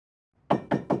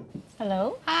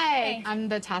Hello? Hi, Hey. I'm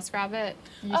the TaskRabbit.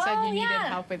 You said you needed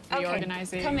help with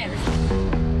reorganizing. Come in.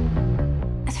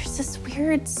 There's this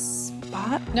weird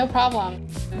spot. No problem.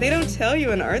 They don't tell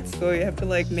you in art school you have to,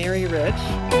 like, marry rich.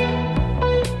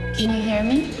 Can you hear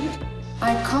me?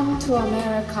 I come to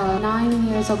America 9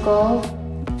 years ago.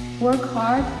 Work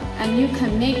hard and you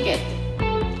can make it.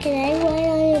 Can I ride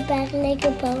on your back like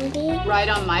a pony? Ride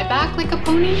on my back like a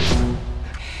pony?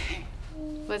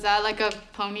 Was that like a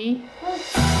pony?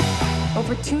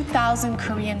 Over 2,000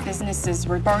 Korean businesses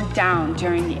were burnt down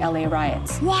during the LA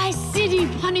riots. Why city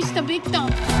punish the victim?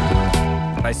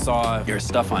 I saw your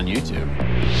stuff on YouTube.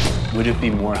 Would it be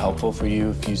more helpful for you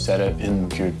if you said it in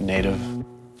your native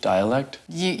dialect?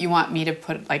 You want me to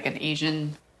put like an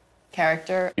Asian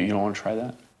character? You don't want to try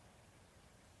that?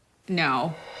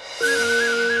 No.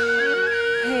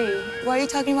 Hey, why are you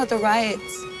talking about the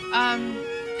riots?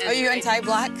 Are you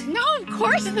anti-black? No, of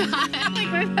course not.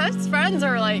 Like, my best friends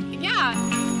are like, yeah.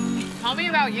 Tell me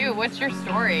about you. What's your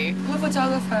story? I'm a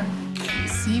photographer. You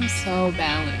seem so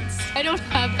balanced. I don't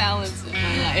have balance in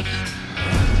my life.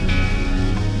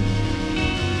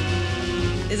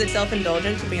 Is it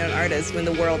self-indulgent to be an artist when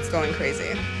the world's going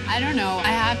crazy? I don't know. I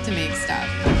have to make stuff.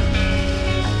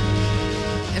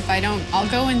 If I don't, I'll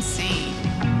go insane.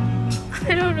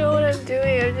 I don't know what I'm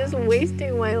doing. I'm just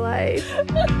wasting my life.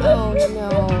 Oh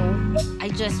no. I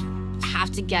just have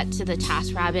to get to the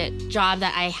TaskRabbit job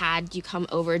that I had you come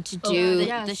over to do.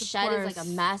 Yes, the of shed is like a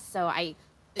mess, so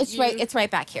It's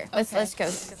right back here. let's go.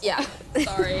 Yeah.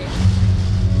 Sorry.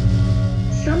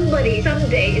 Somebody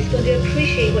someday is going to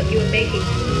appreciate what you're making.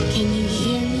 Can you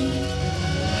hear me?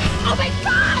 Oh my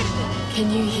god! Can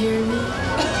you hear me?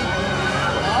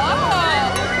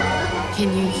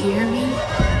 Can you hear me?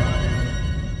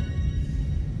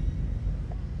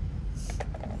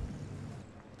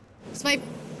 It's my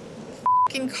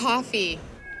fucking coffee.